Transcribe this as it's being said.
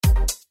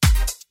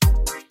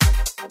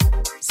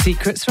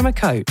Secrets from a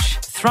Coach.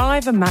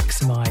 Thrive and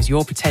maximise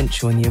your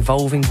potential in the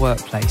evolving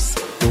workplace.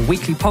 Your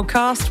weekly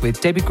podcast with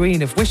Debbie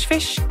Green of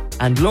Wishfish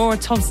and Laura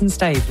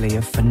Thompson-Staveley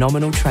of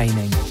Phenomenal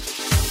Training.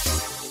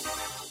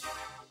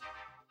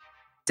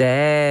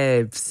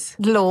 Debs.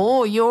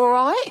 Law, you all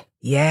right?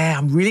 Yeah,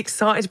 I'm really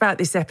excited about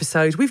this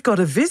episode. We've got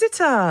a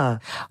visitor.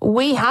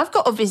 We have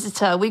got a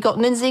visitor. We got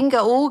Nzinga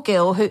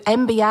Orgill,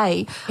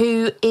 MBA,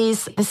 who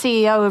is the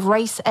CEO of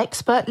Race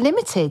Expert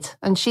Limited.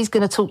 And she's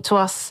going to talk to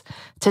us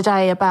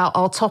today about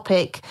our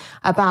topic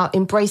about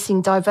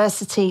embracing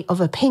diversity of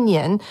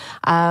opinion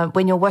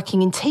when you're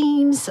working in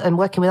teams and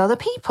working with other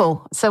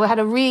people. So I had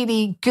a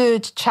really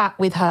good chat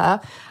with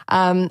her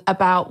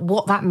about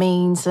what that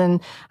means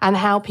and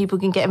how people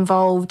can get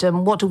involved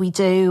and what do we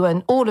do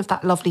and all of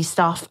that lovely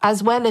stuff,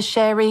 as well as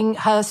sharing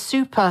her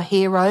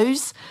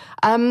superheroes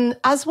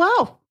as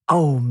well.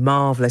 Oh,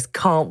 marvellous.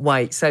 Can't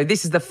wait. So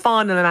this is the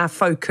final and our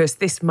focus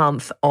this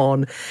month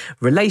on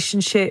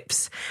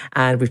relationships.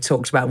 And we've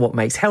talked about what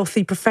makes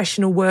healthy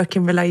professional work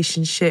in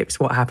relationships,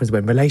 what happens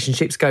when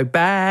relationships go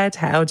bad,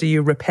 how do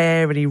you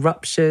repair any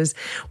ruptures,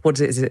 what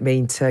does it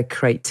mean to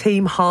create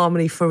team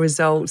harmony for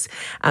results,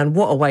 and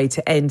what a way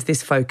to end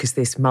this focus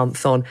this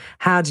month on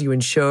how do you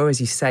ensure, as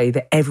you say,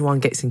 that everyone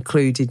gets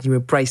included, you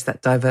embrace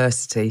that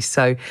diversity.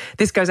 So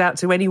this goes out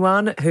to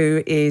anyone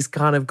who is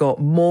kind of got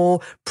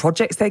more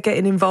projects they're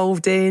getting involved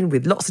in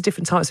with lots of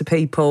different types of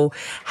people,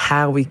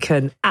 how we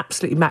can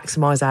absolutely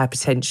maximise our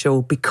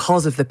potential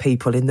because of the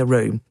people in the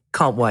room.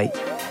 Can't wait.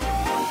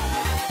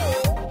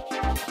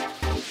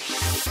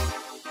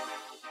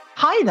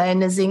 Hi there,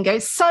 Nzinga.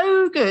 It's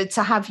so good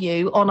to have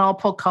you on our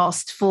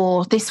podcast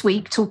for this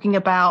week, talking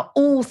about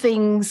all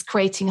things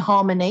creating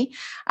harmony.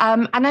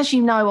 And as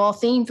you know, our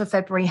theme for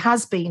February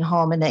has been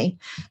harmony.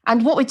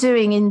 And what we're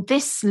doing in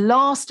this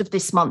last of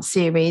this month's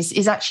series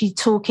is actually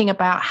talking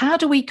about how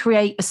do we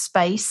create a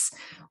space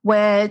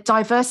where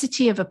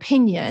diversity of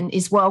opinion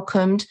is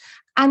welcomed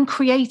and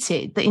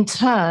created, that in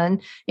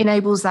turn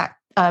enables that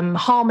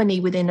harmony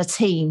within a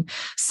team.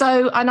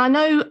 So, and I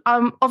know,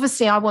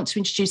 obviously, I want to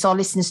introduce our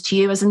listeners to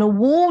you as an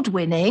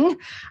award-winning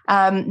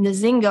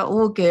Nzinga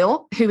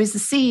Orgill, who is the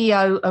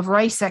CEO of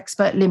Race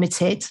Expert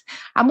Limited.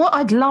 And what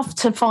I'd love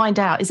to find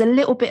out is a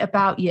little bit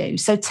about you.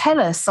 So tell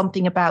us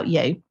something about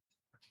you.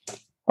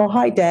 Oh,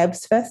 hi,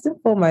 Debs. First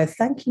and foremost,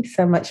 thank you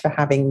so much for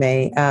having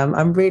me.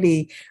 I'm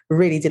really,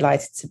 really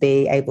delighted to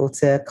be able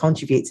to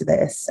contribute to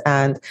this.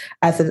 And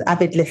as an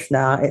avid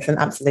listener, it's an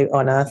absolute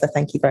honour. So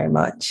thank you very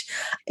much.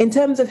 In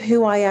terms of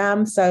who I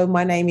am, so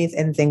my name is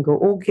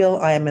Nzinga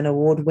Orgill. I am an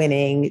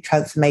award-winning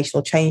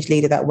transformational change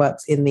leader that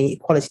works in the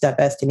equality,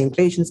 diversity and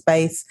inclusion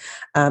space,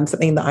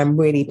 something that I'm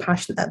really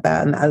passionate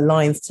about and that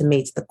aligns to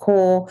me to the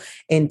core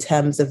in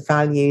terms of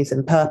values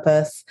and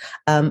purpose.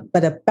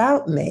 But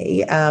about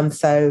me,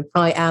 so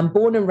I am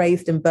born and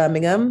raised in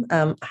Birmingham.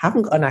 I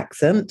haven't got an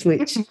accent,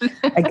 which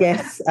I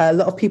guess a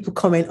lot of people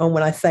comment on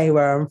when I say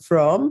where I'm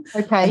from.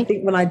 Okay. I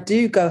think when I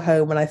do go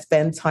home, when I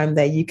spend time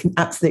there, you can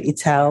absolutely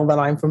tell that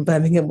I'm from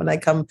Birmingham when I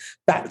come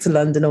back to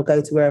London or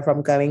go to wherever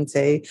I'm going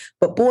to.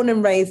 But born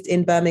and raised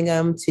in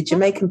Birmingham to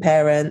Jamaican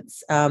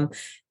parents.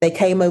 They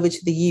came over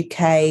to the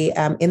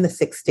UK in the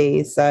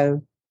 60s.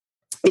 So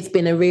it's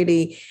been a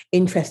really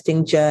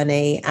interesting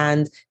journey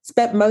and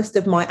spent most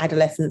of my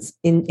adolescence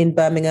in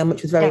Birmingham,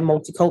 which was very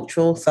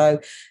multicultural. So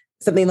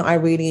something that I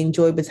really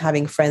enjoyed was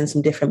having friends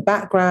from different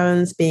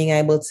backgrounds, being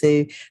able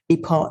to be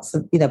part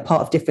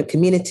of different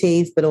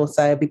communities, but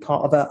also be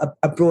part of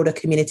a broader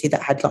community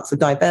that had lots of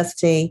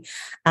diversity.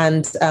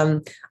 And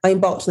I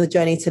embarked on the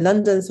journey to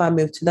London. So I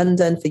moved to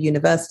London for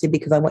university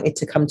because I wanted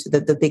to come to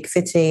the big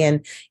city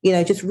and,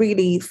 just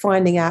really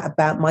finding out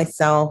about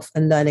myself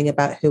and learning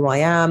about who I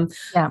am.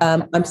 Yeah.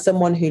 I'm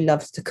someone who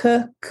loves to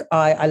cook.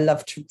 I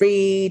love to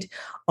read.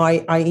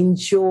 I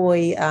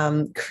enjoy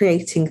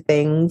creating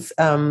things,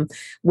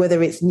 whether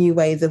it's new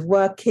ways of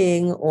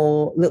working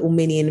or little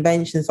mini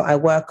inventions that I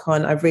work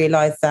on. I've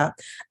realised that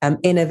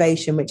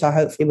innovation, which I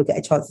hopefully will get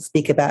a chance to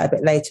speak about a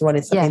bit later on,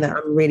 is something that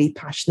I'm really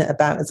passionate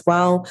about as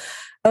well.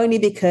 Only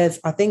because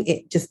I think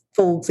it just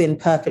falls in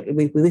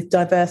perfectly with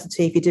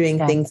diversity. If you're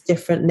doing things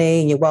differently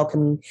and you're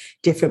welcoming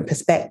different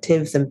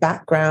perspectives and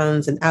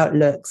backgrounds and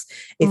outlooks,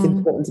 it's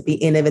important to be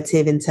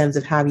innovative in terms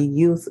of how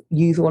you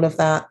use all of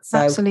that. So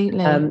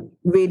absolutely.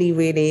 Really,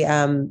 really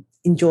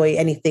enjoy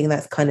anything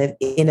that's kind of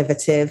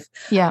innovative.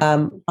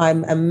 Yeah.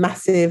 I'm a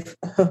massive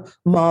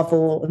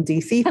Marvel and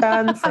DC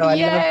fan, so I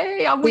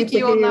love I'm with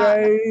you on that.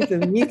 superheroes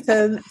and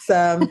mutants.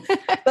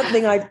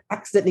 Something I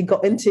accidentally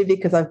got into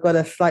because I've got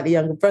a slightly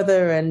younger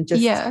brother and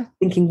just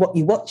thinking what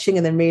you're watching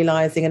and then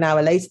realizing an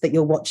hour later that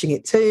you're watching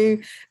it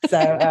too.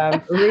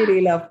 So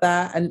really love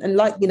that. And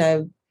like,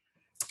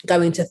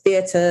 going to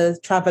theatre,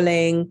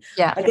 traveling.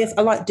 Yeah. I guess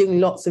I like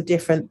doing lots of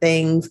different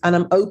things and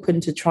I'm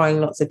open to trying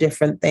lots of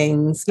different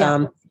things.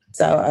 Yeah.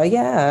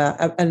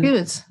 And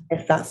good.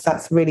 If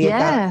that's really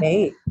about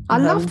me. I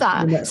love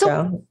that.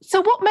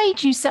 So what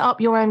made you set up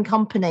your own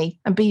company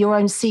and be your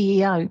own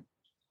CEO?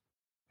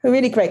 A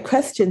really great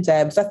question,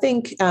 Debs. I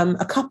think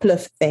a couple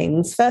of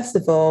things. First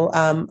of all,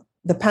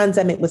 the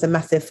pandemic was a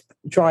massive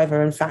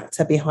driver and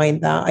factor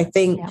behind that. I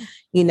think,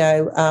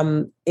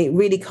 it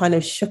really kind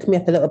of shook me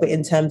up a little bit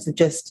in terms of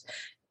just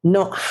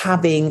not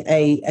having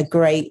a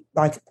great,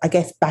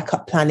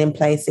 backup plan in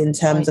place in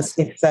terms of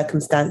if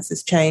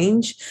circumstances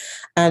change.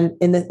 And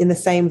in the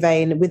same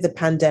vein with the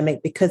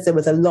pandemic, because there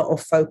was a lot of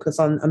focus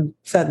on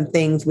certain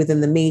things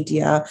within the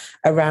media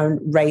around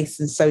race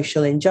and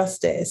social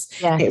injustice,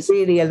 it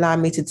really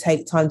allowed me to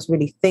take time to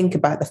really think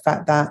about the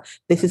fact that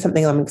this is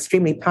something I'm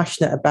extremely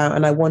passionate about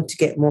and I want to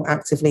get more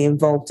actively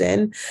involved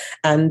in.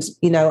 And,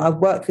 I've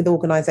worked with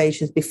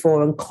organizations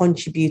before and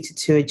contributed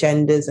to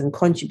agendas and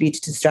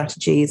contributed to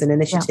strategies and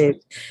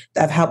initiatives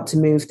that have helped to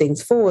move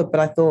things forward. But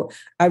I thought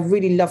I'd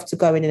really love to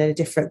go in a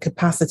different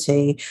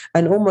capacity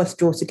and almost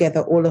draw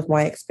together all of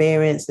my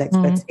experience and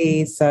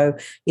expertise. So,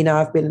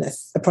 I've been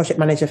a project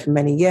manager for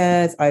many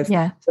years. I've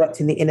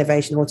worked in the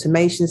innovation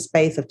automation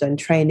space. I've done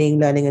training,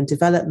 learning and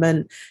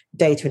development,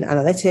 data and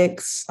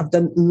analytics. I've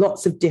done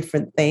lots of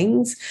different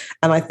things.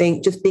 And I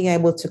think just being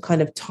able to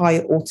kind of tie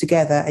it all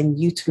together and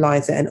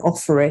utilize it and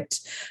offer it,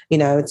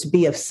 to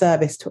be of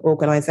service to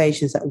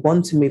organizations that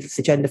want to move this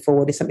agenda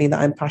forward is something that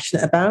I'm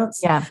passionate about.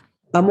 Yeah.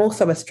 I'm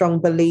also a strong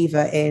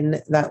believer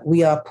in that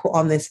we are put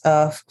on this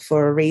earth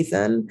for a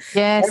reason.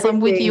 Yes, I'm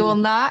with you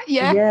on that.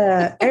 Yeah.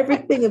 Yeah.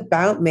 Everything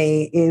about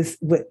me is,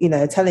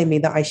 telling me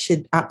that I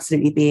should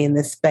absolutely be in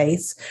this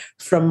space,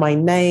 from my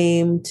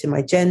name to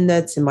my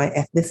gender, to my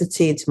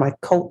ethnicity, to my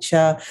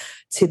culture,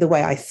 to the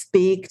way I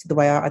speak, to the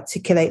way I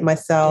articulate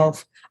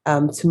myself.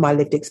 To my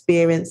lived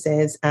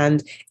experiences.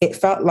 And it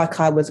felt like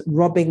I was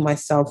robbing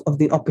myself of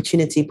the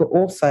opportunity, but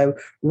also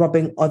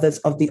robbing others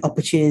of the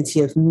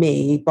opportunity of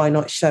me by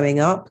not showing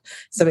up.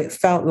 So it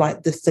felt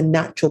like just a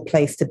natural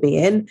place to be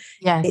in.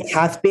 Yes. It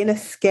has been a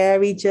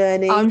scary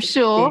journey. I'm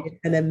sure. It's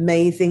been an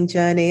amazing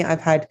journey. I've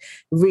had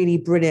really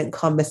brilliant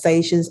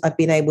conversations. I've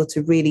been able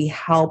to really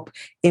help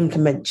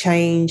implement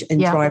change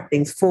and drive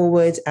things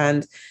forward.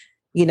 And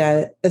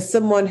as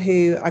someone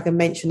who, like I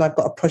mentioned, I've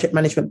got a project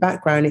management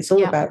background, it's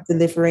all about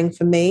delivering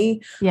for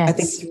me. Yes. I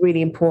think it's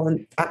really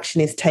important action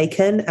is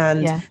taken.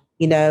 And,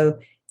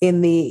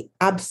 in the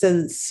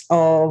absence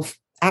of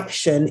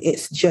action,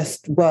 it's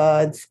just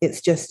words,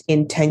 it's just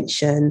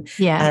intention.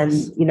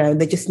 Yes. And,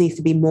 there just needs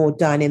to be more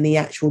done in the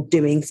actual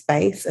doing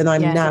space. And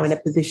I'm now in a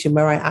position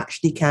where I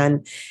actually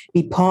can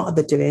be part of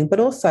the doing, but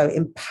also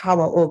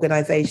empower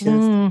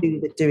organizations to do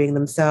the doing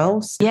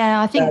themselves.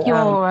 Yeah, I think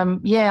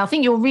I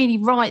think you're really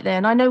right there.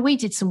 And I know we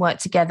did some work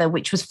together,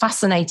 which was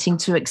fascinating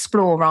to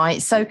explore,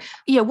 right? So,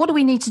 what do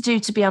we need to do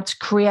to be able to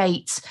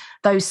create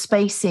those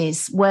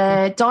spaces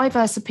where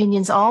diverse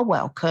opinions are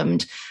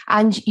welcomed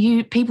and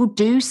people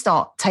do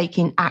start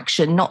taking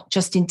action, not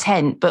just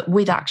intent, but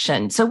with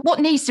action? So what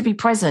needs to be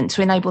present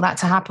to enable that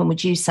to happen,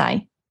 would you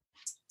say?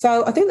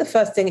 So I think the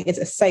first thing is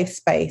a safe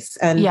space.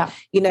 And,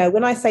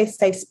 when I say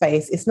safe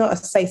space, it's not a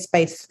safe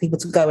space for people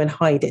to go and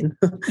hide in.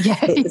 Yeah,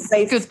 it's a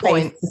safe good space,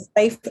 point. a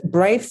safe,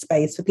 brave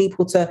space for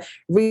people to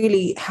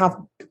really have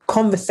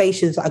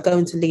conversations that are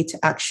going to lead to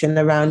action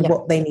around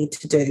what they need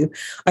to do.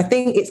 I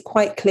think it's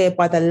quite clear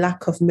by the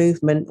lack of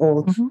movement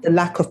or the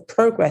lack of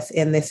progress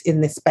in this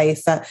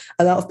space that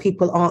a lot of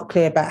people aren't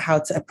clear about how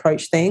to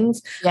approach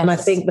things. Yes. And I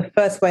think the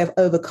first way of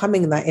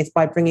overcoming that is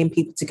by bringing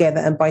people together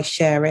and by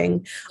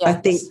sharing. Yes.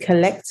 I think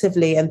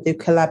collectively and through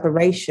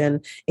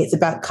collaboration, it's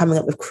about coming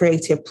up with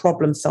creative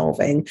problem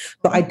solving,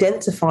 but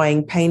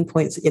identifying pain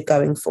points that you're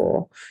going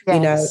for.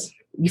 Yes.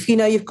 If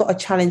you've got a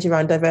challenge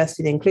around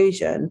diversity and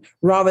inclusion,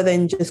 rather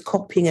than just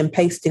copying and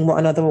pasting what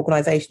another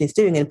organization is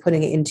doing and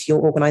putting it into your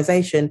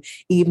organization,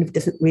 even if it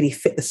doesn't really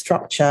fit the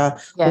structure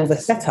or the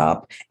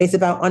setup, it's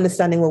about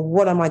understanding, well,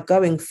 what am I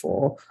going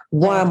for?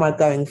 Why am I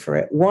going for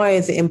it? Why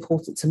is it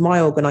important to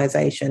my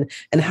organization?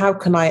 And how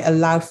can I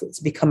allow for it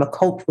to become a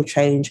cultural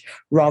change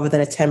rather than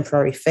a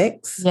temporary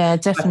fix? Yeah,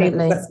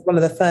 definitely. I think that's one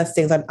of the first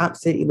things I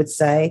absolutely would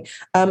say.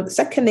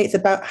 Secondly, it's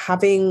about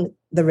having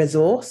the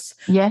resource,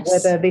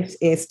 whether this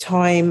is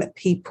time,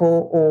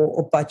 people,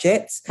 or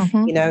budgets.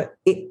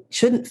 It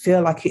shouldn't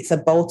feel like it's a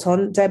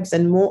bolt-on, Debs,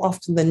 and more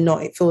often than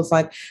not, it feels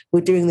like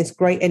we're doing this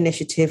great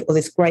initiative or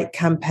this great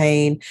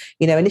campaign.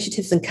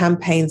 Initiatives and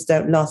campaigns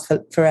don't last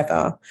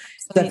forever.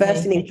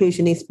 Diversity and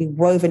inclusion needs to be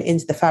woven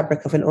into the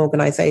fabric of an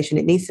organization.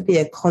 It needs to be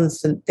a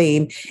constant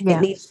theme. It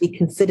needs to be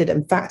considered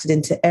and factored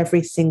into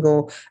every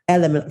single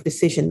element of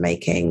decision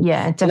making.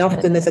 And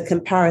often there's a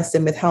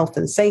comparison with health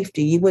and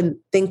safety. You wouldn't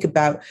think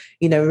about,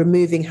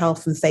 removing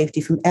health and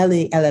safety from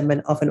any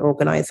element of an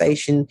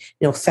organization,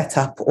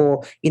 setup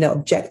or,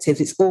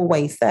 objectives. It's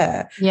always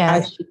there.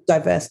 As should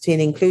diversity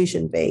and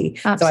inclusion be.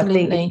 Absolutely. So I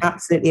think it's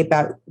absolutely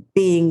about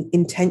being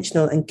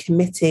intentional and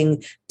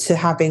committing to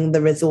having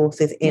the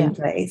resources in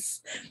place.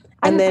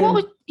 And then, I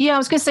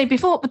was going to say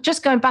before, but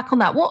just going back on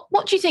that,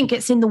 what do you think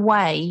gets in the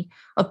way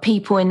of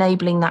people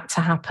enabling that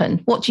to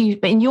happen? What do you,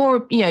 in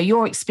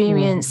your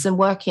experience and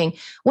working,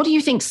 what do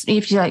you think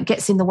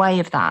gets in the way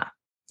of that?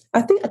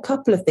 I think a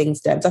couple of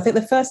things, Debs. I think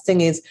the first thing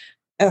is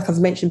like I've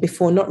mentioned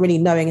before, not really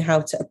knowing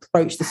how to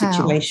approach the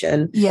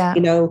situation. Yeah.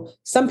 You know,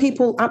 some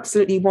people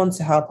absolutely want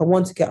to help and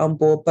want to get on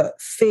board, but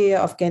fear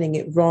of getting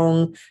it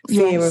wrong,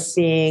 fear of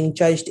being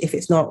judged if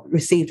it's not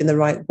received in the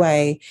right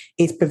way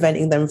is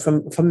preventing them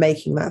from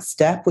making that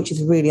step, which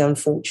is really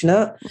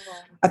unfortunate.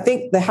 I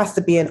think there has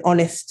to be an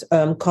honest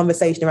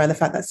conversation around the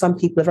fact that some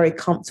people are very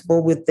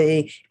comfortable with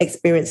the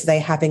experiences they're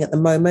having at the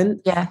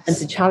moment. Yes. And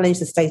to challenge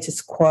the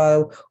status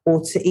quo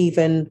or to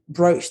even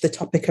broach the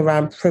topic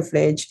around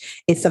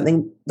privilege is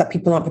something that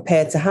people aren't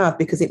prepared to have,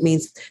 because it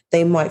means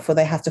they might feel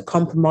they have to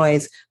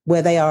compromise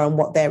where they are and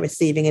what they're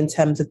receiving in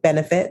terms of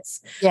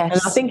benefits. Yes.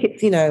 And I think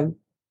it's,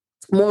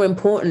 more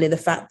importantly, the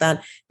fact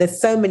that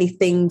there's so many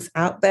things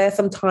out there.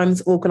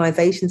 Sometimes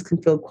organizations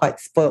can feel quite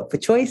spoilt for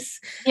choice.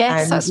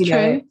 Yes, and, that's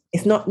true.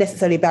 It's not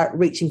necessarily about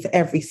reaching for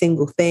every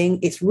single thing.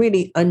 It's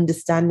really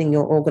understanding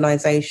your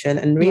organization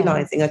and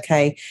realizing,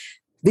 okay,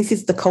 this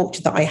is the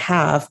culture that I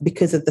have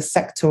because of the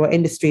sector or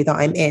industry that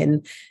I'm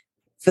in.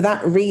 For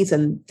that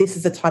reason, this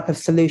is the type of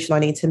solution I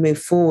need to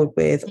move forward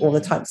with, or the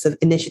types of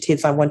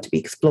initiatives I want to be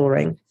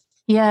exploring.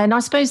 Yeah, and I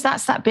suppose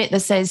that's that bit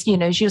that says,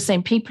 as you're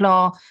saying, people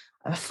are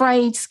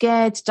afraid,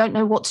 scared, don't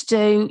know what to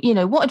do.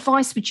 What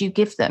advice would you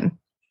give them?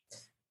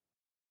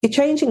 You're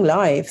changing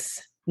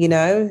lives.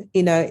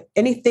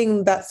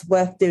 Anything that's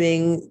worth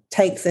doing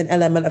takes an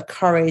element of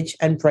courage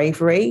and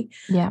bravery.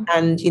 Yeah.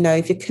 And,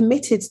 if you're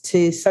committed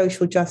to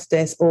social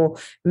justice or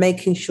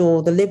making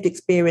sure the lived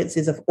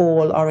experiences of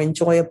all are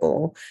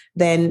enjoyable,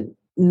 then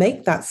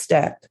make that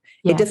step.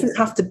 Yes. It doesn't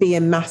have to be a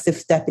massive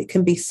step. It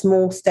can be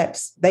small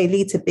steps. They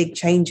lead to big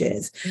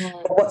changes.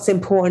 But what's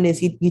important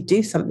is you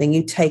do something,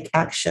 you take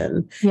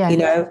action.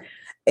 Yeah.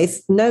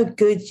 It's no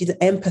good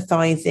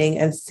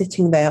empathizing and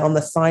sitting there on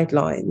the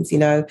sidelines.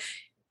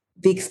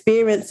 The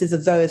experiences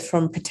of those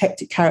from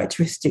protected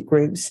characteristic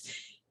groups,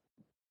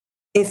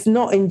 it's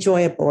not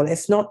enjoyable.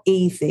 It's not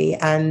easy.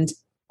 And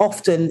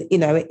often,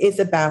 it is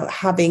about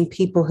having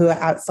people who are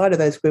outside of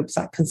those groups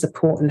that can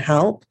support and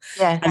help.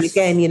 Yes. And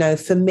again,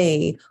 for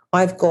me,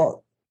 I've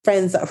got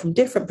friends that are from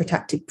different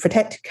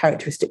protected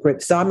characteristic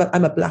groups. So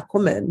I'm a Black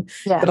woman,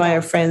 but I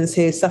have friends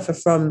who suffer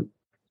from,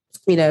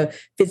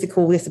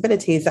 physical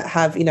disabilities that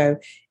have,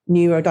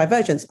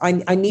 neurodivergence.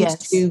 I need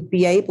to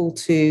be able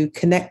to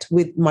connect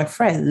with my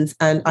friends,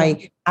 and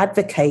I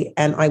advocate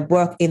and I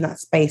work in that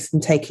space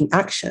and taking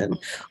action.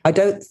 I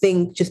don't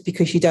think just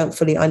because you don't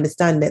fully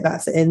understand it,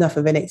 that's enough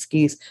of an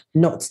excuse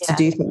not to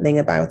do something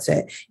about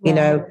it.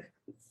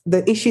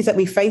 The issues that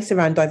we face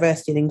around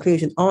diversity and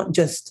inclusion aren't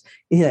just,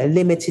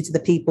 limited to the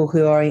people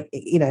who are,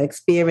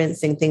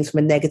 experiencing things from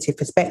a negative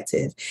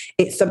perspective.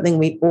 It's something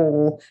we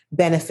all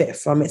benefit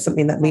from. It's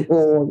something that we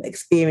all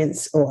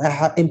experience or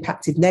have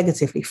impacted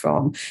negatively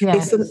from.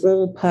 Yes. It's an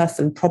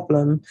all-person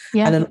problem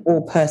and an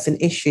all-person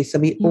issue. So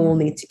we all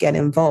need to get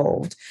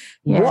involved.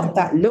 What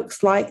that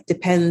looks like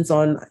depends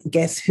on, I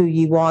guess, who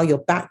you are, your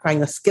background,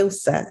 your skill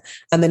set,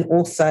 and then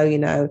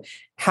also,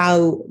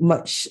 how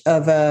much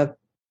of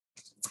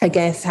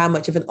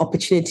an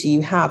opportunity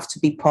you have to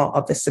be part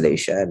of the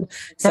solution.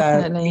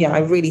 Definitely. So, I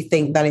really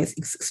think that it's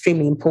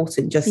extremely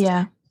important just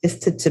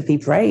to be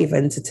brave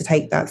and to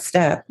take that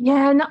step.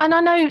 Yeah, and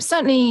I know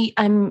certainly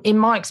in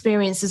my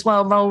experience as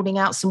well, rolling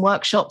out some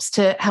workshops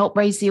to help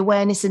raise the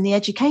awareness and the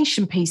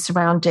education piece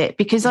around it,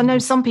 because I know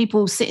some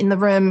people sit in the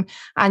room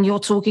and you're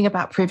talking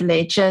about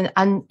privilege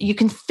and you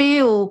can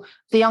feel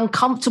the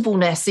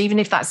uncomfortableness, even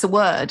if that's a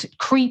word,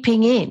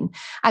 creeping in.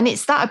 And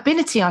it's that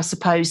ability, I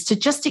suppose, to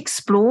just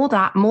explore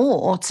that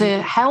more, to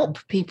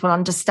help people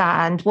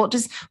understand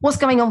what's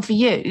going on for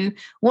you,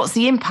 what's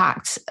the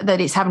impact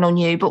that it's having on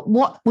you, but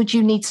what would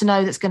you need to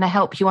know that's going to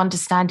help you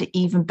understand it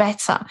even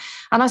better.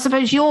 And I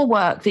suppose your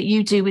work that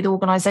you do with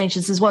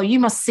organisations as well, you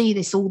must see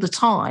this all the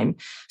time.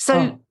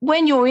 So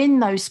when you're in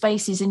those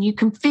spaces and you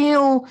can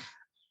feel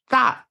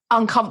that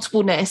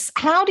uncomfortableness,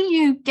 how do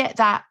you get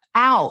that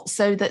out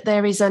so that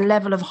there is a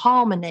level of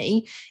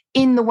harmony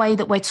in the way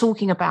that we're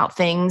talking about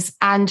things,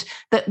 and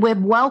that we're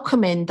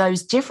welcoming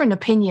those different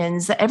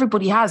opinions that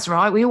everybody has,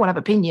 right? We all have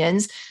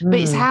opinions, but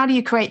it's how do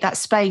you create that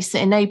space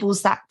that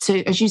enables that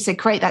to, as you said,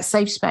 create that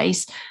safe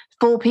space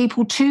for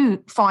people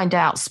to find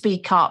out,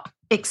 speak up,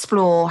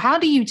 explore? How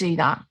do you do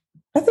that?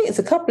 I think it's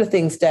a couple of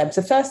things, Deb.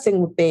 The first thing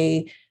would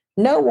be,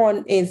 no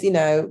one is,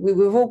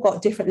 we've all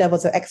got different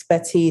levels of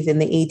expertise in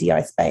the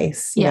EDI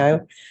space, you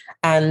know,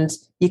 and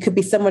you could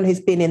be someone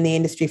who's been in the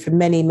industry for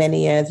many,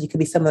 many years. You could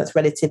be someone that's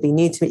relatively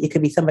new to it. You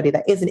could be somebody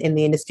that isn't in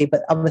the industry,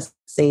 but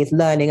obviously is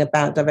learning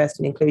about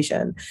diversity and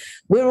inclusion.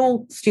 We're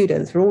all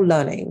students. We're all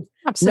learning.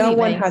 Absolutely. No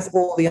one has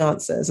all the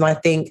answers. And I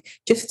think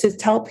just to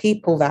tell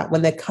people that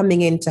when they're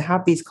coming in to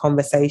have these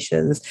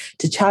conversations,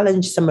 to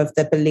challenge some of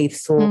their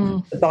beliefs or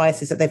the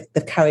biases that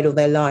they've carried all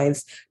their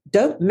lives,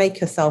 don't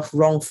make yourself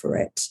wrong for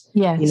it.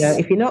 Yes.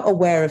 If you're not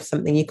aware of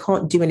something, you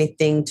can't do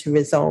anything to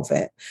resolve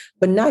it.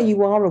 But now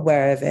you are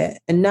aware of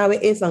it, and now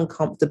it is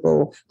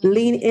uncomfortable.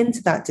 Lean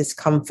into that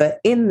discomfort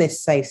in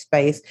this safe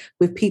space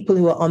with people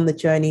who are on the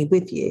journey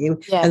with you,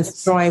 and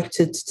strive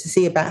to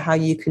see about how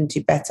you can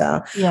do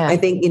better. Yeah. I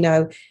think,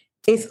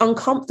 It's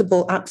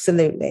uncomfortable,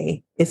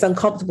 absolutely. It's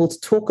uncomfortable to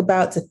talk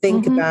about, to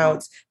think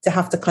about, to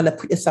have to kind of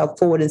put yourself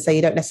forward and say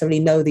you don't necessarily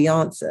know the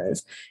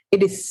answers.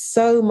 It is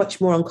so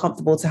much more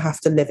uncomfortable to have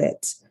to live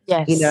it.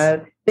 Yes. You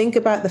know, think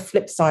about the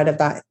flip side of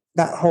that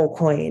whole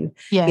coin.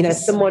 Yes. You know,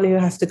 someone who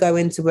has to go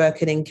into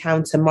work and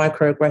encounter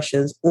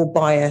microaggressions or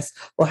bias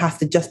or have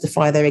to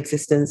justify their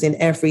existence in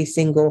every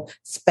single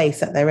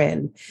space that they're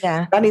in.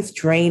 Yeah. That is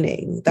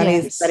draining. That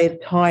is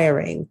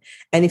tiring.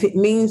 And if it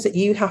means that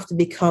you have to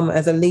become,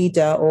 as a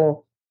leader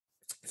or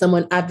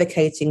someone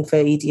advocating for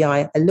EDI,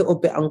 a little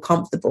bit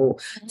uncomfortable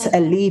to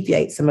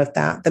alleviate some of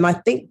that, then I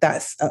think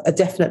that's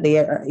definitely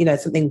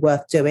something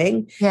worth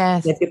doing.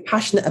 Yes. If you're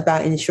passionate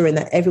about ensuring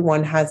that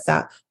everyone has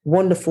that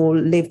wonderful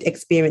lived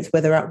experience,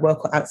 whether at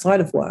work or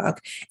outside of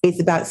work,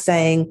 it's about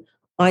saying,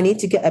 I need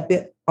to get a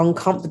bit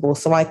uncomfortable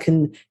so I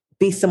can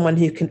be someone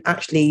who can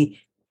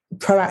actually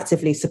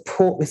proactively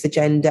support this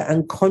agenda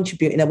and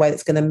contribute in a way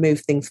that's going to move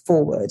things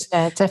forward.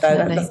 Yeah,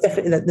 definitely. So that's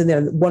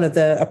definitely one of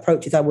the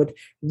approaches I would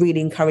really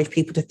encourage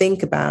people to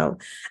think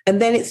about.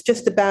 And then it's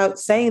just about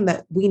saying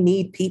that we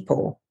need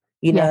people,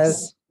 you know,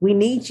 we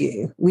need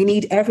you, we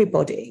need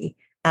everybody.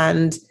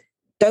 And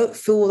don't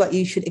feel that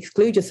you should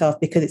exclude yourself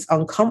because it's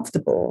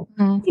uncomfortable.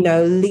 You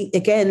know,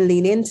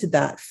 lean into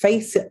that,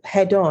 face it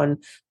head on,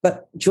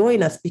 but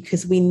join us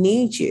because we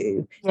need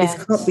you. Yes.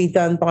 This can't be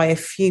done by a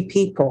few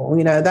people.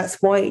 You know,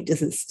 that's why it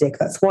doesn't stick.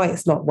 That's why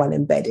it's not well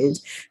embedded.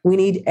 We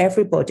need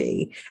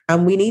everybody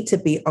and we need to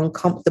be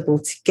uncomfortable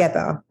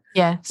together.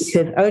 Yes.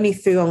 Because only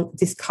through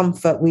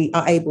discomfort we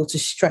are able to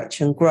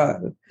stretch and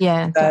grow.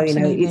 Yeah. So,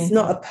 absolutely. you know, it's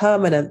not a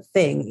permanent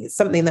thing. It's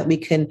something that we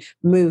can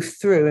move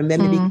through and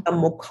then become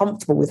more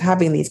comfortable with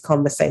having these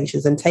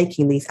conversations and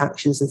taking these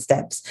actions and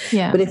steps.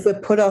 Yeah. But if we're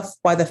put off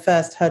by the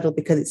first hurdle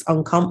because it's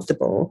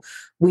uncomfortable,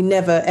 we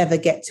never ever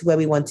get to where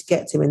we want to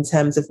get to in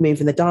terms of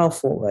moving the dial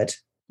forward.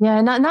 Yeah,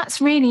 and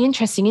that's really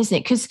interesting, isn't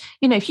it? Because,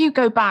 you know, if you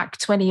go back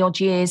 20 odd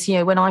years, you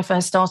know, when I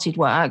first started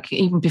work,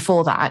 even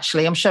before that,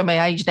 actually, I'm showing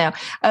my age now,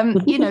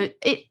 you know,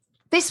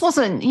 this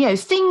wasn't, you know,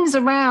 things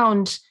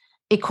around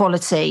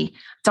equality,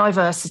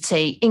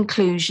 diversity,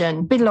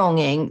 inclusion,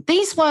 belonging,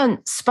 these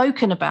weren't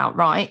spoken about,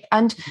 right?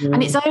 And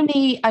it's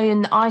only,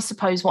 and I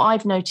suppose what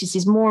I've noticed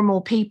is more and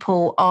more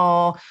people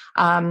are,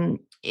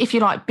 if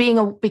you like,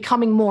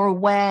 becoming more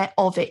aware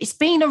of it. It's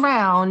been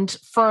around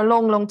for a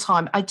long, long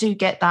time. I do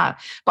get that.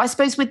 But I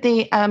suppose with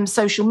the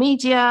social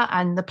media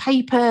and the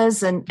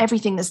papers and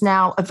everything that's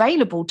now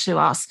available to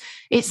us,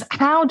 it's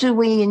how do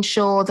we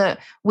ensure that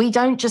we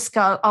don't just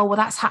go, oh, well,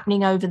 that's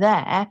happening over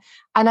there.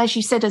 And as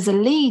you said, as a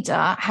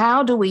leader,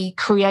 how do we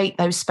create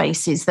those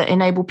spaces that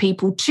enable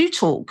people to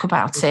talk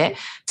about it,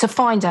 to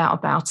find out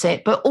about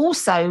it, but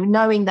also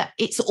knowing that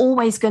it's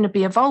always going to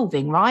be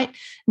evolving, right?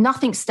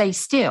 Nothing stays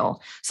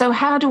still. So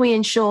how do we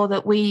ensure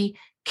that we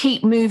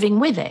keep moving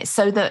with it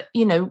so that,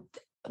 you know,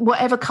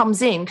 whatever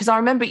comes in, because I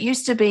remember it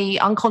used to be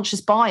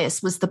unconscious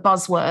bias was the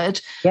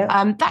buzzword.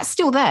 Yeah. That's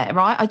still there,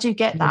 right? I do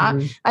get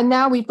that. And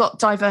now we've got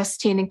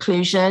diversity and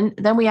inclusion,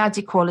 then we add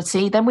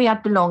equality, then we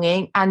add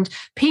belonging, and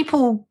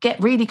people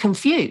get really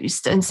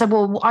confused and say,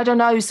 well, I don't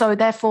know, so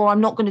therefore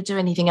I'm not going to do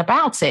anything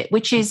about it,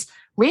 which is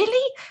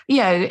really, you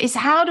know, it's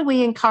how do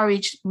we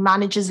encourage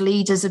managers,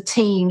 leaders of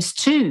teams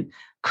to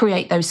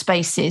create those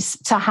spaces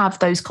to have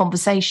those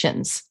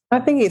conversations? I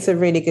think it's a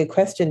really good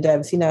question,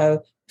 Debs. You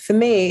know, for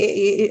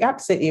me, you're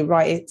absolutely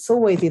right. It's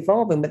always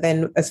evolving, but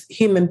then as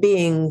human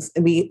beings,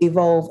 we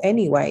evolve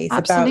anyway. It's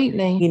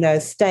absolutely. About, you know,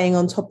 staying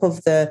on top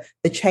of the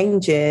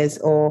changes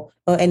or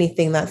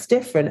anything that's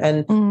different.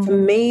 And for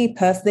me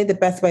personally, the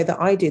best way that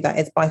I do that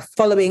is by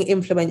following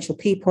influential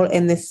people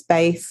in this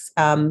space.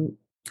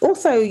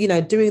 Also, you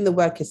know, doing the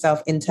work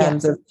yourself in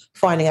terms of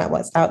finding out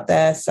what's out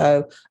there.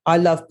 So I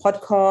love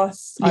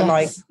podcasts. I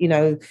like, you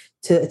know,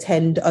 to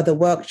attend other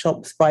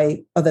workshops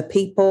by other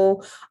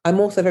people.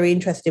 I'm also very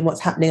interested in what's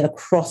happening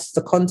across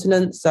the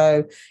continent.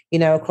 So, you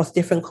know, across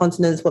different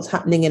continents, what's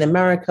happening in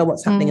America,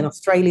 what's happening in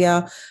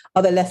Australia,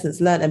 other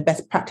lessons learned and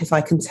best practice I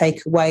can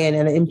take away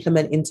and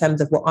implement in terms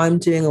of what I'm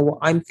doing or what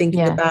I'm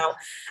thinking about.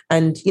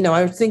 And, you know,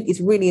 I think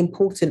it's really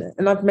important,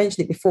 and I've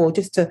mentioned it before,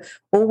 just to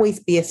always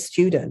be a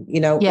student,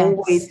 you know,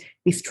 always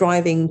be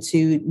striving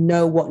to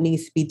know what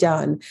needs to be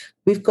done.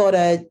 We've got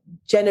a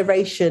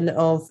generation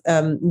of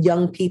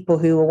young people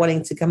who are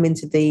wanting to come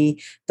into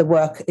the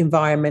work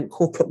environment,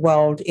 corporate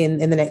world in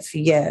the next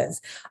few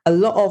years. A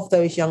lot of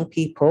those young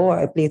people,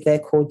 I believe they're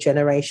called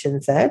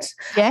Generation Z,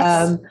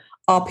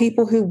 are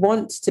people who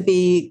want to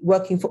be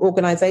working for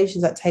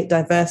organizations that take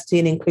diversity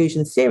and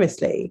inclusion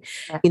seriously.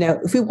 You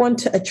know, if we want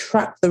to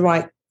attract the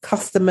right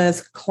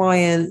customers,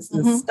 clients,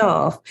 and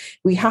staff,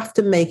 we have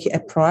to make it a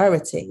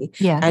priority.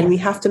 And we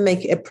have to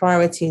make it a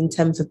priority in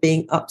terms of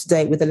being up to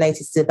date with the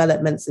latest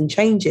developments and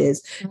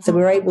changes. So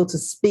we're able to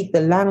speak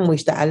the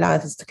language that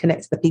allows us to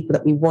connect to the people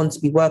that we want to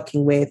be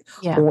working with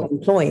or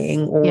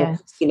employing or,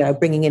 you know,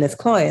 bringing in as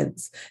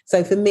clients.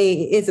 So for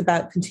me, it is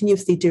about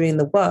continuously doing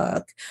the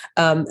work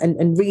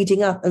and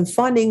reading up and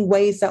finding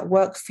ways that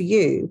work for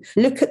you.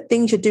 Look at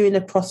things you're doing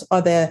across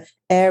other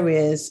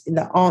areas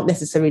that aren't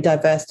necessarily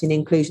diversity and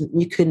inclusion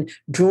you can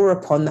draw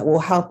upon that will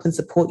help and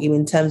support you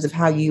in terms of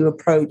how you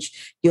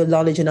approach your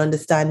knowledge and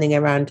understanding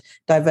around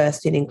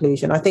diversity and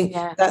inclusion. I think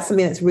that's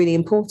something that's really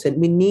important.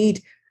 We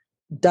need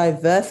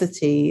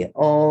diversity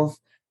of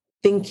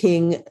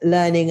thinking,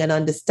 learning, and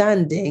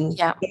understanding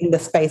in the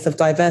space of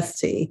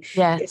diversity.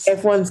 If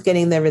everyone's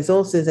getting their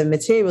resources and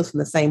materials from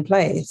the same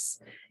place,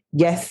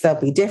 yes, there'll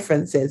be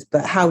differences,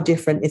 but how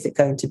different is it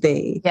going to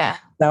be?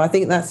 So I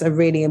think that's a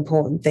really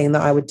important thing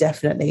that I would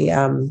definitely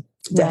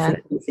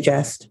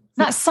suggest.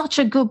 That's such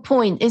a good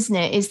point, isn't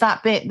it? Is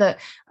that bit that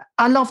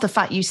I love the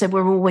fact you said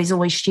we're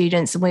always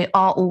students and we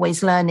are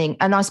always learning.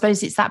 And I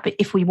suppose it's that bit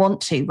if we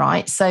want to,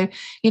 right? So,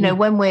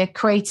 when we're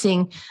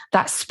creating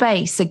that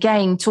space,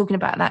 again, talking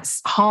about that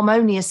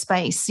harmonious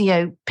space,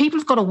 people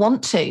have got to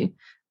want to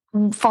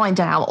find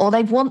out, or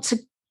they want to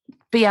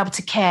be able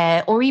to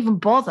care or even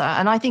bother.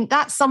 And I think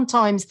that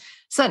sometimes,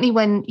 certainly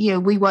when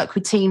we work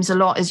with teams a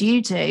lot as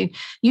you do,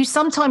 you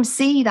sometimes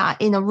see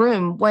that in a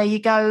room where you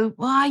go,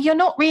 well, you're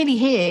not really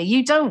here.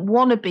 You don't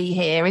want to be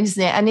here,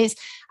 isn't it? And it's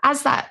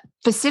as that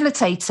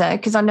facilitator,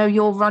 because I know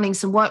you're running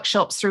some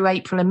workshops through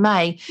April and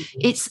May,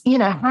 it's,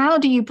 how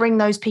do you bring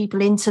those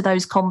people into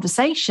those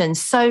conversations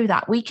so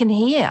that we can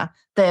hear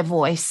their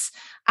voice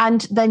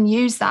and then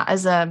use that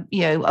as a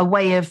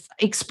way of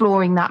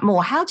exploring that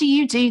more? How do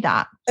you do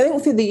that? I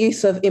think through the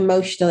use of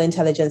emotional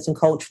intelligence and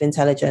cultural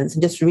intelligence,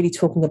 and just really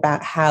talking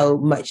about how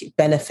much it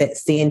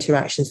benefits the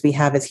interactions we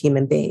have as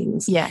human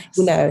beings. Yes.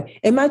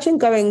 Imagine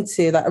going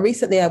to,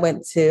 recently I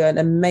went to an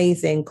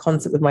amazing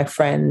concert with my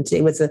friend.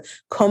 It was a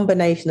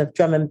combination of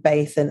drum and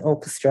bass and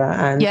orchestra,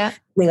 and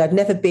something I'd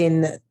never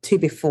been to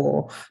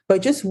before.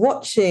 But just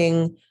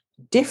watching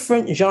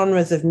different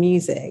genres of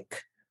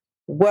music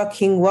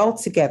working well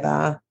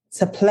together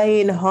to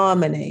play in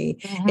harmony,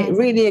 it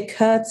really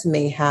occurred to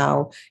me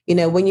how,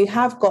 when you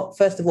have got,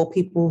 first of all,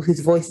 people whose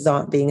voices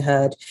aren't being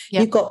heard,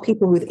 you've got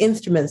people with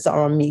instruments that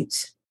are on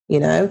mute,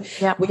 when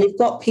you've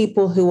got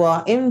people who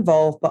are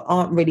involved but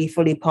aren't really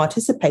fully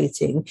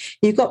participating,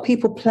 you've got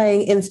people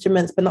playing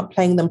instruments but not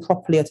playing them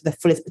properly or to their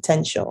fullest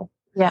potential.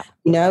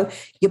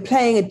 You're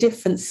playing a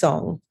different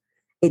song.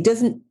 It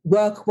doesn't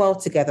work well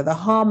together. The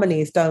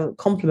harmonies don't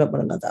complement one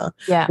another.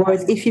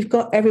 Whereas if you've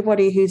got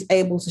everybody who's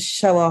able to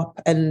show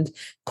up and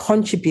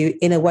contribute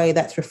in a way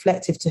that's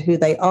reflective to who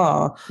they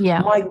are,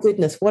 my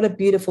goodness, what a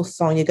beautiful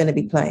song you're going to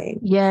be playing.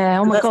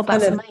 Oh my God,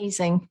 that's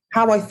amazing.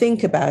 How I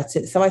think about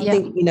it. So I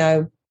think,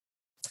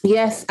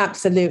 yes,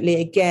 absolutely.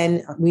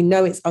 Again, we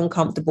know it's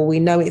uncomfortable. We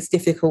know it's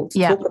difficult to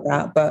talk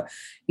about, but,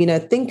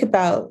 think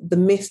about the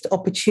missed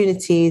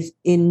opportunities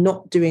in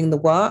not doing the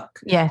work.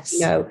 Yes.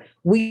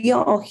 We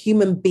are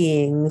human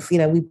beings, we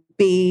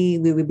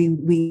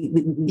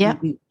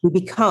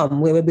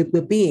become,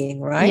 we're being,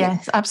 right?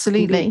 Yes,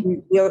 absolutely.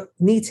 We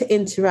need to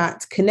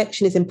interact.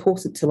 Connection is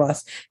important to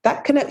us.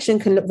 That connection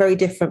can look very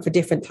different for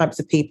different types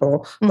of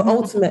people, but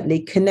ultimately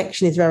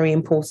connection is very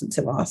important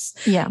to us.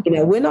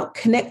 We're not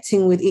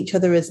connecting with each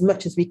other as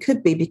much as we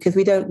could be because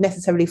we don't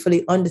necessarily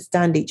fully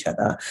understand each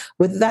other,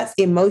 whether that's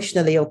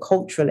emotionally or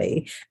culturally.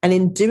 And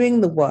in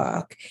doing the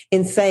work,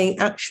 in saying,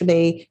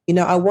 actually,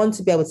 I want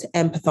to be able to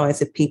empathize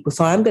with people.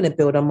 So I'm going to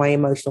build on my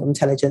emotional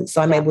intelligence.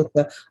 So I'm able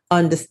to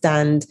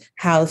understand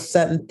how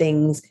certain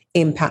things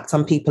impact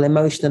on people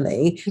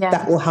emotionally.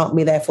 That will help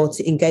me, therefore,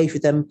 to engage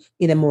with them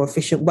in a more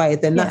efficient way.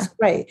 Then that's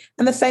great.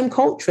 And the same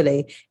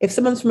culturally. If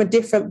someone's from a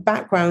different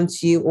background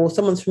to you, or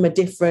someone's from a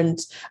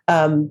different,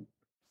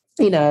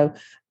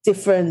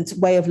 different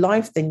way of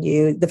life than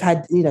you, they've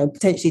had,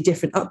 potentially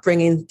different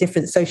upbringing,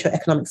 different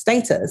socioeconomic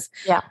status.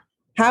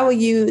 How are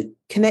you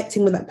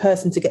connecting with that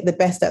person to get the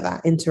best at that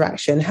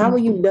interaction? How are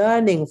you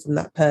learning from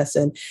that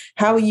person?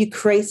 How are you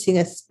creating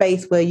a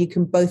space where you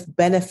can both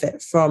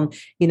benefit from,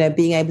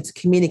 being able to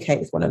communicate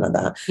with one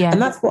another?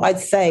 And that's what I'd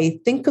say.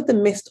 Think of the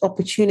missed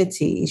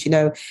opportunities,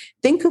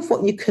 think of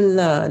what you can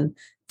learn.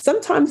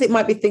 Sometimes it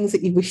might be things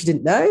that you wish you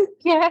didn't know.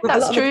 That's a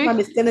lot true. Of the time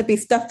it's going to be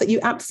stuff that you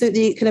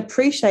absolutely can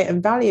appreciate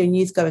and value and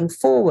use going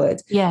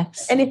forward.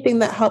 Anything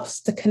that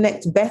helps to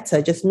connect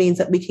better just means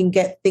that we can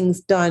get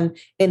things done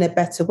in a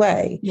better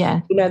way.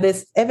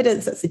 There's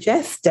evidence that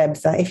suggests,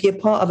 Debs, that if you're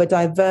part of a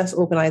diverse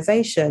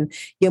organization,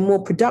 you're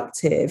more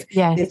productive.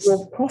 There's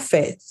more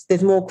profits.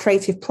 There's more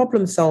creative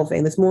problem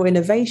solving. There's more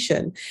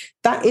innovation.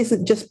 That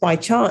isn't just by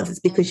chance. It's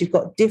because you've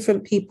got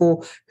different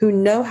people who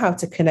know how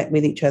to connect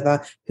with each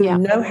other, who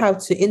know how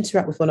to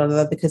interact with one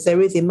another, because there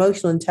is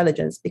emotional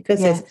intelligence,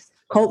 because there's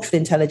cultural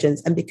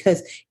intelligence, and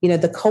because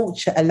the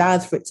culture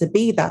allows for it to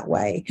be that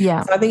way. So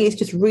I think it's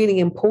just really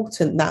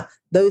important that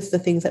those are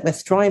the things that we're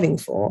striving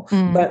for.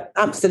 But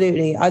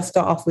absolutely, I'd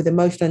start off with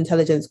emotional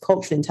intelligence,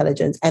 cultural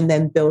intelligence, and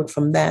then build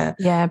from there.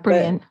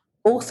 Brilliant.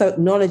 But also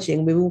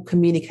acknowledging we all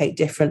communicate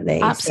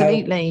differently.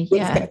 Absolutely. So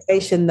the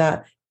expectation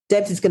that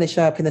Debs is going to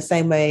show up in the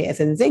same way as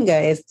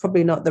Nzinga is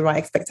probably not the right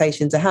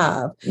expectation to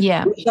have.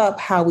 Yeah. We show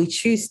up how we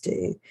choose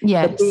to.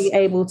 Yes. But being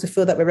able to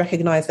feel that we're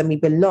recognized and we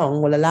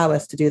belong will allow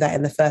us to do that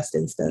in the first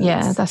instance.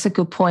 Yeah, that's a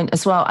good point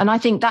as well. And I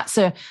think that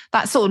sort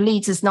of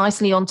leads us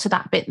nicely onto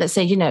that bit that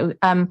says,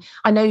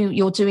 I know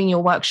you're doing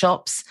your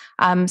workshops.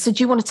 So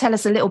do you want to tell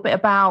us a little bit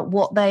about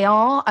what they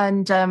are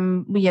and,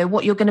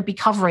 what you're going to be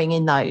covering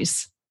in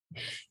those?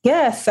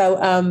 Yeah,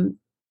 so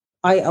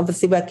I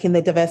obviously work in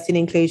the diversity and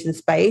inclusion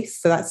space.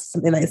 So that's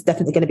something that is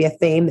definitely going to be a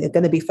theme. It's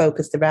going to be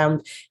focused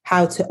around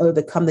how to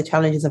overcome the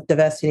challenges of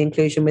diversity and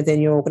inclusion within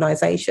your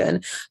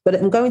organization. But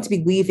I'm going to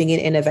be weaving in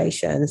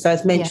innovation. So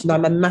as mentioned,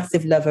 I'm a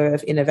massive lover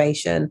of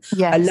innovation.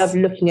 Yes. I love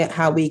looking at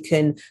how we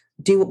can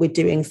do what we're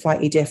doing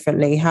slightly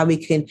differently, how we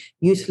can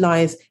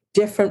utilize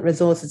different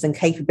resources and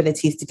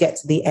capabilities to get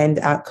to the end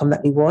outcome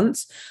that we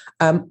want.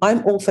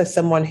 I'm also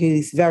someone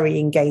who's very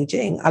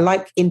engaging. I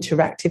like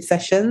interactive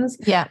sessions.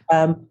 Yeah.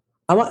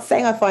 I'm not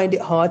saying I find it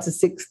hard to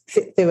sit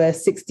through a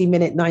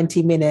 60-minute,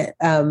 90-minute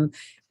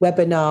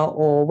webinar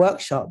or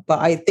workshop, but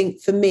I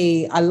think for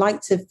me, I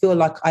like to feel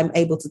like I'm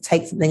able to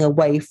take something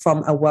away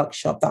from a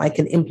workshop that I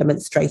can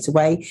implement straight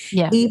away,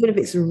 even if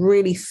it's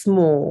really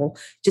small,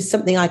 just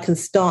something I can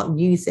start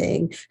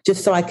using,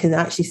 just so I can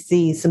actually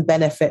see some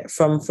benefit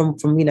from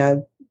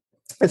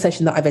a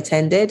session that I've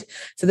attended.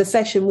 So the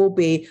session will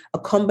be a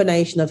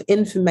combination of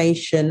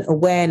information,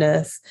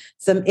 awareness,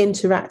 some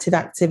interactive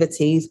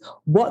activities.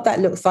 What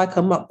that looks like,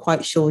 I'm not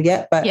quite sure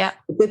yet, but the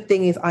good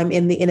thing is I'm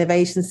in the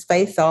innovation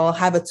space, so I'll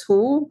have a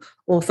tool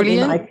or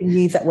something that I can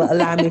use that will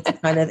allow me to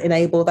kind of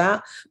enable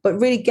that, but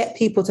really get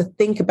people to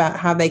think about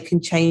how they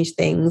can change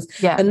things,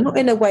 and not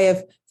in a way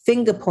of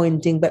finger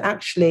pointing, but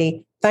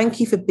actually, thank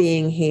you for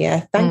being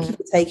here. Thank you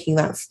for taking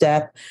that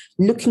step.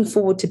 Looking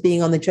forward to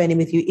being on the journey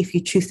with you if you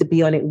choose to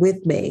be on it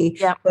with me.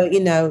 Yeah. But,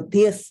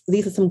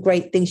 these are some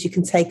great things you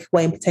can take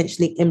away and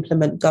potentially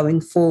implement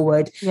going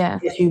forward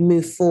as you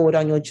move forward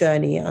on your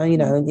journey,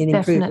 in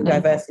improving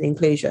diversity and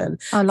inclusion.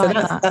 I like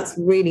that. That's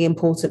really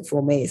important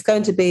for me. It's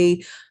going to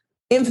be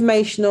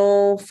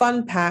informational,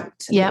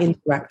 fun-packed, and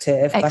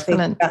interactive. Excellent. I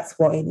think that's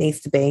what it needs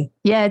to be.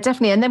 Yeah,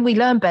 definitely. And then we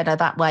learn better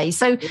that way.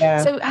 So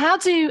how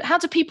do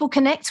people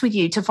connect with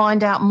you to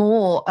find out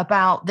more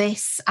about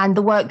this and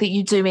the work that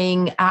you're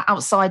doing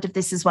outside of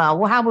this as well?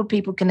 Well, how would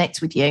people connect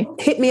with you?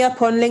 Hit me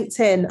up on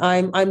LinkedIn.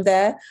 I'm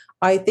there.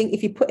 I think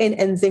if you put in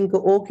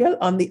Nzinga Augiel,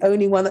 I'm the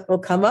only one that will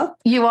come up.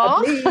 You are?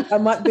 I believe I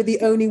might be the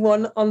only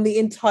one on the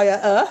entire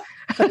earth.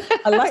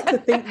 I like to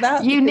think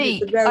that.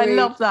 Unique. I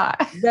love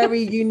that.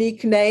 Very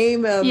unique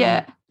name.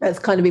 That's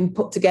kind of been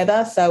put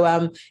together.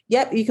 So,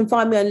 you can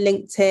find me on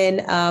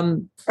LinkedIn.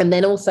 And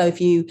then also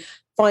if you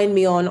find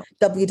me on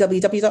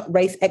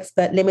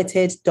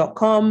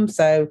www.raceexpertlimited.com.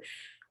 So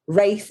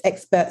Race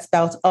Expert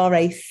spelled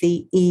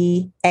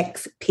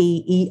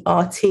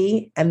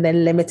RACEXPERT and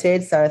then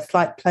limited. So a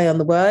slight play on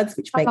the words,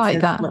 which makes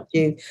sense once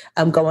you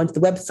go onto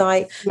the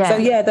website. Yeah. So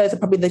those are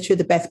probably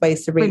the best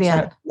ways to reach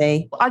out to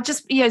me.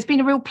 It's been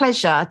a real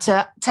pleasure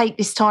to take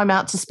this time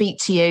out to speak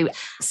to you.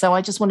 So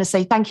I just want to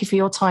say thank you for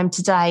your time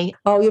today.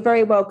 Oh, you're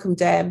very welcome,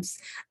 Debs.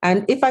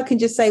 And if I can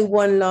just say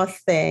one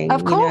last thing.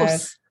 Of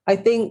course. I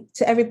think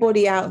to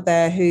everybody out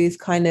there who's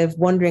kind of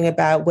wondering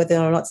about whether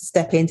or not to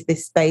step into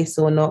this space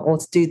or not, or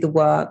to do the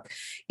work,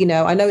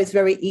 I know it's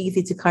very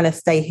easy to kind of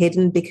stay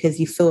hidden because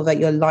you feel that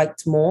you're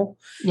liked more.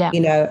 Yeah.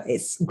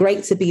 It's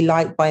great to be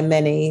liked by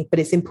many, but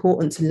it's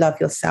important to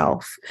love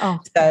yourself. So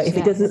if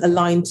it doesn't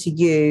align to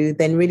you,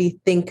 then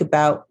really think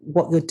about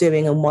what you're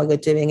doing and why you're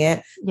doing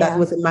it. That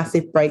was a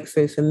massive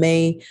breakthrough for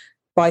me.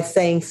 By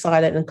staying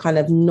silent and kind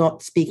of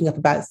not speaking up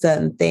about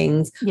certain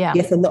things.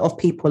 Yes, a lot of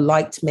people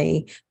liked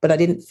me, but I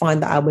didn't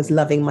find that I was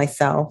loving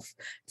myself.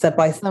 So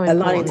by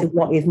aligning to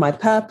what is my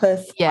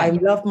purpose, I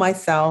love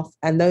myself,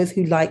 and those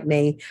who like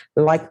me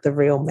like the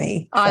real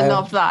me. I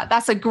love that.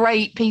 That's a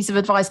great piece of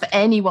advice for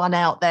anyone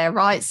out there,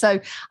 right? So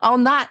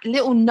on that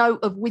little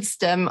note of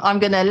wisdom, I'm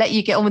going to let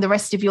you get on with the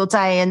rest of your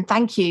day. And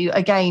thank you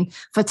again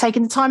for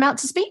taking the time out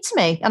to speak to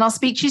me. And I'll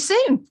speak to you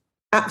soon.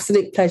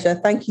 Absolute pleasure.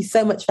 Thank you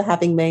so much for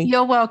having me.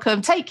 You're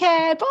welcome. Take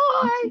care.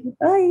 Bye.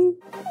 Bye.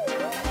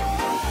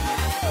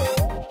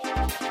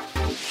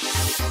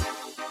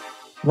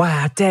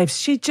 Wow, Debs,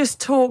 she just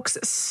talks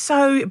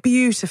so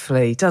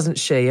beautifully, doesn't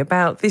she,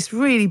 about this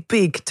really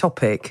big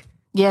topic.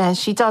 Yeah,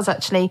 she does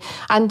actually.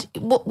 And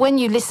when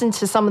you listen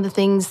to some of the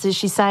things that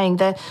she's saying,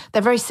 they're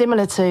very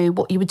similar to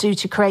what you would do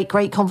to create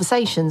great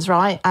conversations,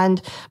 right?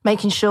 And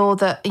making sure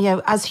that,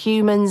 as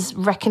humans,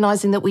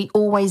 recognizing that we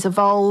always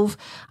evolve,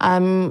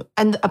 and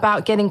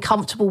about getting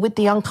comfortable with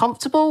the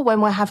uncomfortable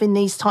when we're having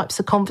these types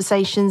of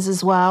conversations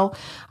as well.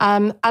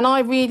 And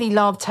I really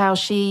loved how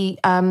she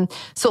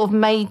sort of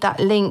made that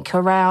link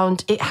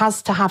around it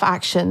has to have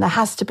action. There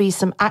has to be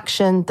some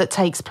action that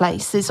takes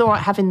place. It's all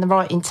right having the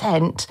right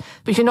intent,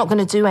 but if you're not going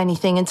to do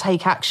anything and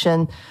take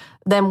action,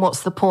 then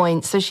what's the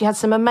point? So she had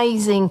some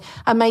amazing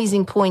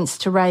points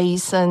to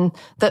raise, and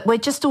that we're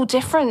just all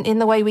different in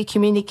the way we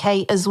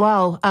communicate as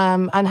well,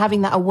 and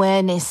having that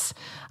awareness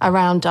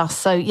around us.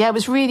 So it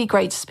was really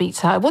great to speak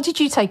to her. What did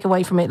you take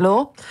away from it,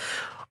 Law?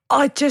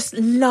 I just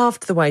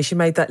loved the way she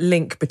made that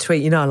link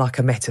between, like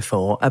a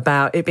metaphor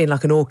about it being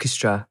like an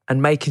orchestra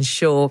and making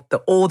sure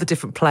that all the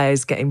different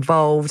players get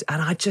involved.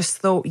 And I just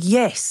thought,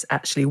 yes,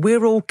 actually,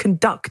 we're all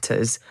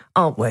conductors,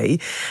 aren't we?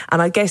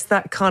 And I guess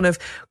that kind of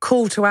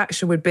call to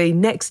action would be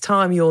next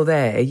time you're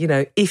there,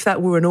 if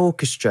that were an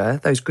orchestra,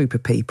 those group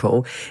of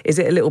people, is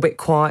it a little bit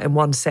quiet in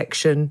one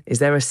section? Is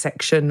there a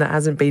section that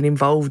hasn't been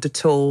involved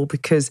at all?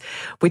 Because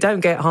we don't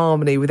get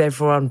harmony with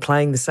everyone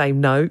playing the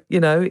same note,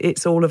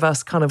 it's all of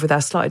us kind of with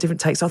our slightly different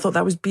takes. I thought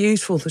that was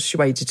beautiful, the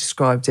way you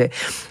described it.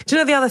 Do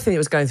you know the other thing that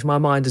was going through my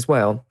mind as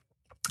well?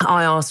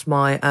 I asked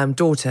my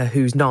daughter,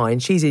 who's 9,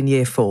 she's in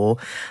year 4,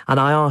 and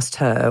I asked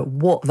her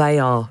what they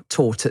are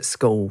taught at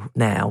school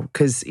now.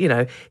 Because,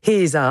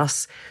 here's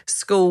us.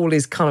 School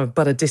is kind of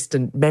but a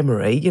distant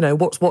memory.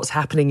 What's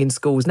happening in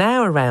schools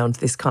now around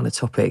this kind of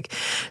topic.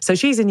 So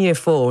she's in year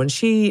 4, and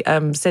she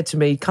said to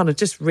me, kind of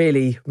just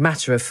really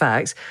matter of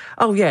fact,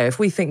 oh, yeah, if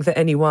we think that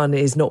anyone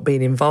is not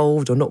being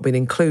involved or not being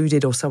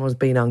included or someone's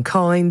been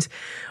unkind,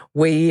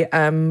 we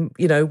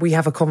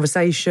have a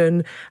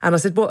conversation. And I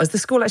said, what, has the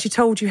school actually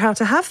told you how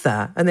to have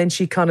that? And then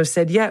she kind of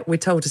said, yeah, we're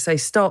told to say,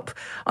 stop.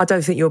 I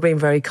don't think you're being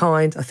very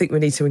kind. I think we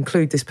need to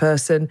include this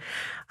person.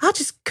 I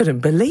just couldn't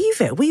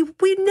believe it.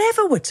 We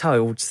never were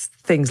told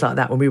things like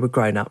that when we were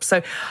growing up.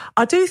 So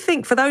I do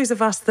think for those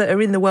of us that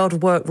are in the world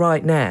of work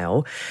right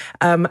now,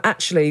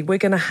 actually we're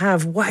going to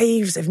have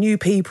waves of new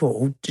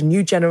people,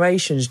 new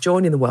generations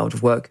joining the world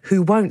of work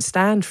who won't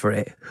stand for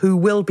it, who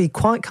will be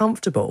quite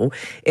comfortable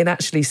in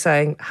actually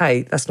saying,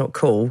 hey, that's not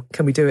cool.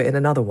 Can we do it in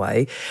another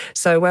way?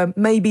 So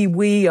maybe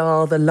we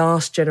are the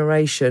last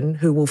generation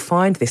who will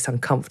find this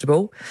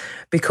uncomfortable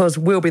because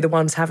we'll be the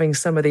ones having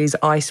some of these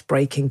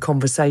ice-breaking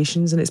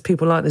conversations, and it's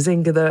people like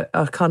Nzinga that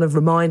are kind of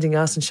reminding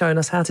us and showing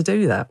us how to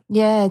do that.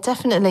 Yeah,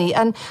 definitely.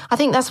 And I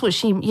think that's what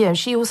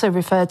she also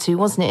referred to,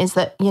 wasn't it, is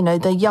that,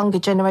 the younger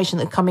generation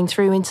that are coming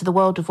through into the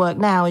world of work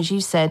now, as you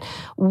said,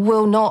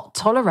 will not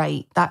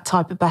tolerate that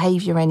type of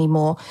behaviour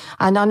anymore.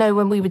 And I know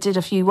when we did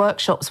a few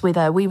workshops with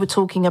her, we were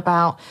talking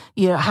about,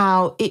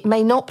 how it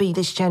may not be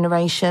this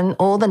generation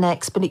or the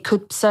next, but it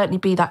could certainly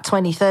be that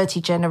 2030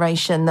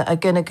 generation that are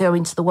going to go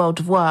into the world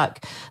of work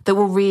that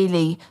will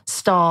really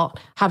start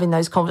having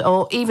those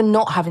or even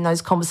not having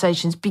those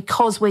conversations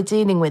because we're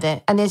dealing with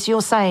it. And as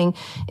you're saying,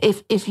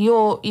 if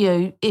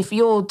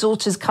your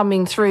daughter's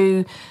coming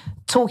through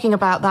talking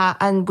about that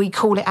and we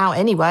call it out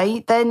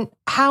anyway, then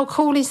how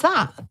cool is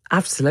that?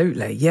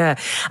 Absolutely, yeah.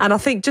 And I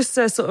think just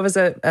sort of as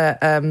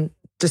a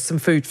just some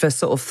food for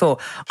sort of thought,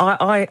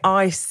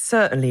 I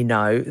certainly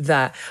know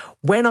that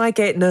when I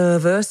get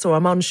nervous or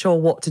I'm unsure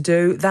what to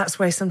do, that's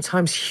where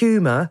sometimes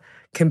humour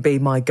can be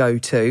my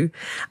go-to.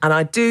 And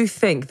I do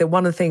think that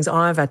one of the things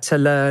I've had to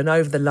learn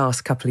over the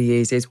last couple of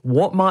years is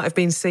what might have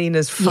been seen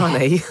as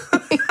funny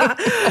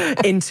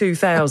in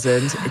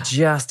 2000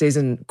 just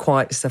isn't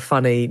quite so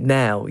funny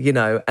now,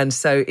 And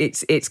so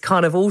it's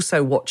kind of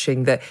also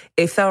watching that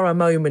if there are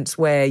moments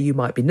where you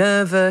might be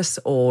nervous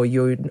or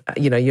you're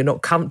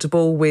not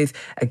comfortable with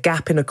a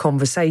gap in a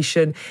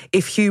conversation,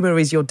 if humour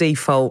is your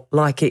default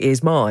like it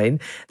is mine,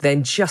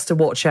 then just to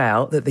watch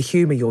out that the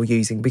humour you're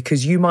using,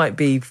 because you might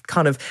be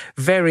kind of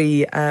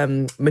very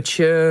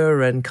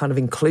mature and kind of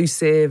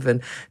inclusive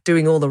and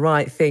doing all the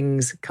right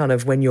things kind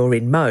of when you're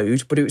in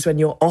mode, but it was when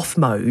you're off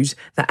mode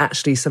that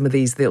actually some of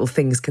these little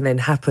things can then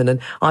happen. And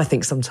I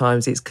think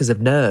sometimes it's because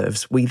of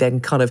nerves. We then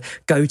kind of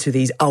go to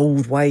these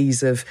old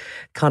ways of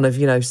kind of,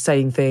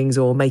 saying things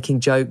or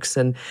making jokes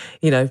and,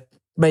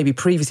 maybe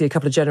previously a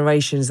couple of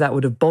generations that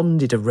would have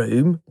bonded a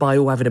room by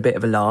all having a bit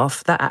of a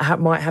laugh. That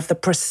might have the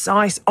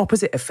precise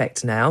opposite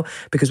effect now,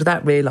 because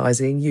without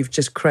realising, you've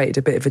just created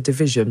a bit of a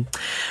division.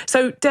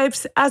 So,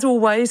 Debs, as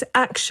always,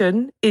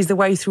 action is the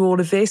way through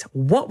all of this.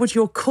 What would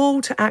your call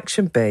to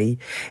action be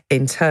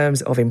in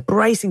terms of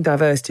embracing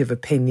diversity of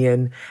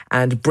opinion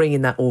and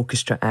bringing that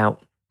orchestra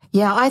out?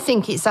 Yeah, I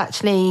think it's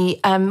actually,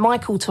 my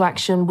call to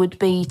action would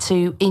be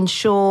to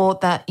ensure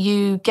that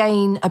you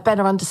gain a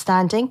better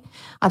understanding.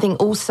 I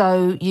think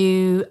also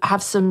you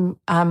have some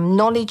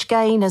knowledge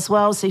gain as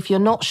well. So if you're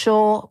not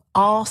sure,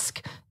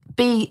 ask.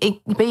 Be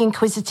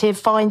inquisitive,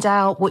 find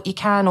out what you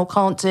can or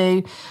can't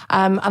do.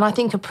 And I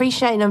think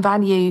appreciate and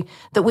value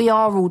that we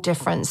are all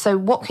different. So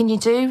what can you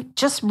do?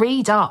 Just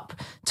read up,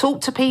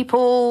 talk to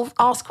people,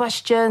 ask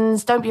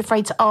questions. Don't be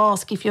afraid to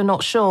ask if you're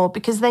not sure,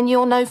 because then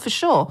you'll know for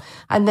sure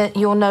and that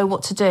you'll know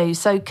what to do.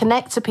 So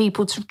connect to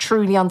people to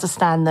truly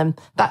understand them.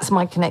 That's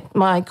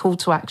my call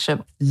to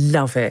action.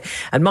 Love it.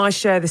 And my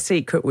share the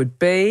secret would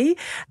be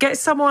get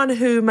someone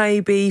who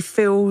maybe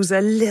feels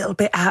a little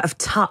bit out of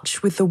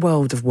touch with the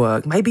world of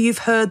work. Maybe you've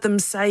heard them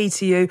say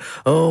to you,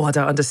 oh, I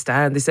don't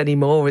understand this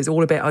anymore. It's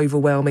all a bit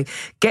overwhelming.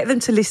 Get them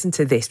to listen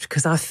to this,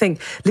 because I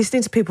think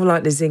listening to people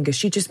like Nzinga,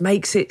 she just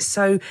makes it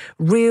so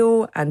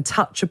real and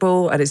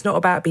touchable. And it's not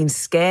about being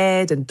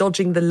scared and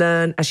dodging the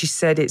learn. As she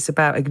said, it's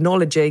about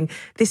acknowledging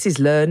this is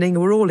learning.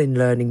 We're all in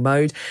learning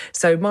mode.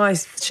 So my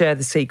share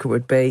the secret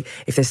would be,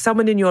 if there's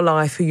someone in your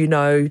life who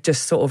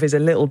just sort of is a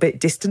little bit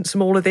distant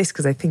from all of this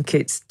because they think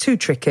it's too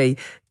tricky,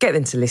 get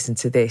them to listen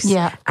to this.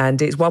 Yeah.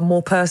 And it's one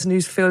more person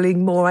who's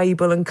feeling more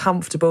able and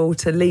comfortable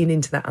to lean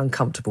into that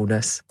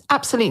uncomfortableness.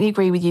 Absolutely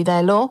agree with you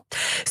there, Law.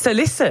 So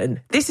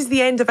listen, this is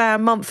the end of our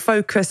month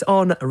focus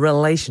on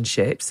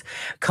relationships.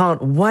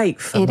 Can't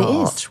wait for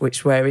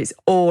March, where it's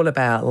all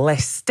about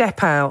let's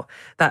step out,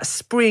 that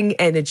spring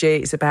energy.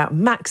 It's about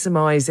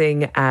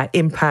maximising our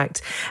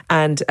impact.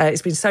 And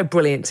it's been so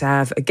brilliant to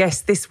have a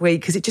guest this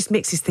week because it just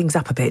mixes things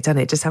up a bit, doesn't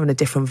it? Just having a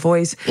different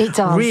voice. It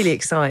does. Really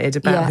excited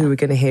about who we're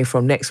going to hear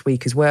from next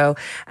week as well.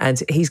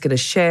 And he's going to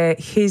share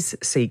his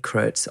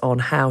secrets on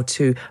how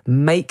to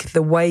make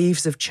the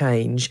waves of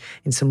change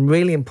in some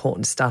really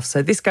important stuff.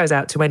 So this goes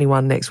out to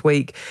anyone next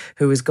week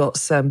who has got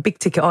some big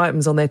ticket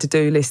items on their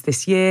to-do list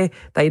this year.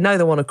 They know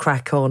they want to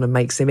crack on and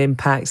make some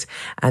impact.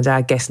 And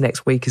our guest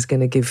next week is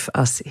going to give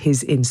us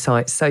his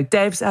insights. So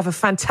Debs, have a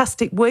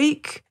fantastic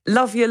week.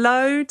 Love you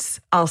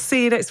loads. I'll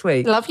see you next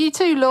week. Love you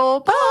too, Law.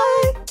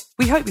 Bye.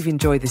 We hope you've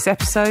enjoyed this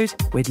episode.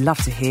 We'd love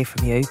to hear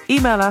from you.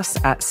 Email us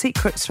at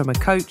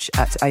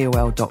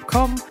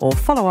secretsfromacoach@aol.com or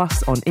follow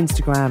us on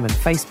Instagram and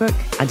Facebook.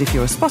 And if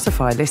you're a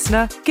Spotify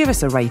listener, give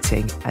us a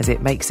rating as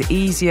it makes it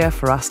easier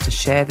for us to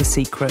share the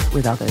secret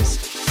with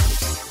others.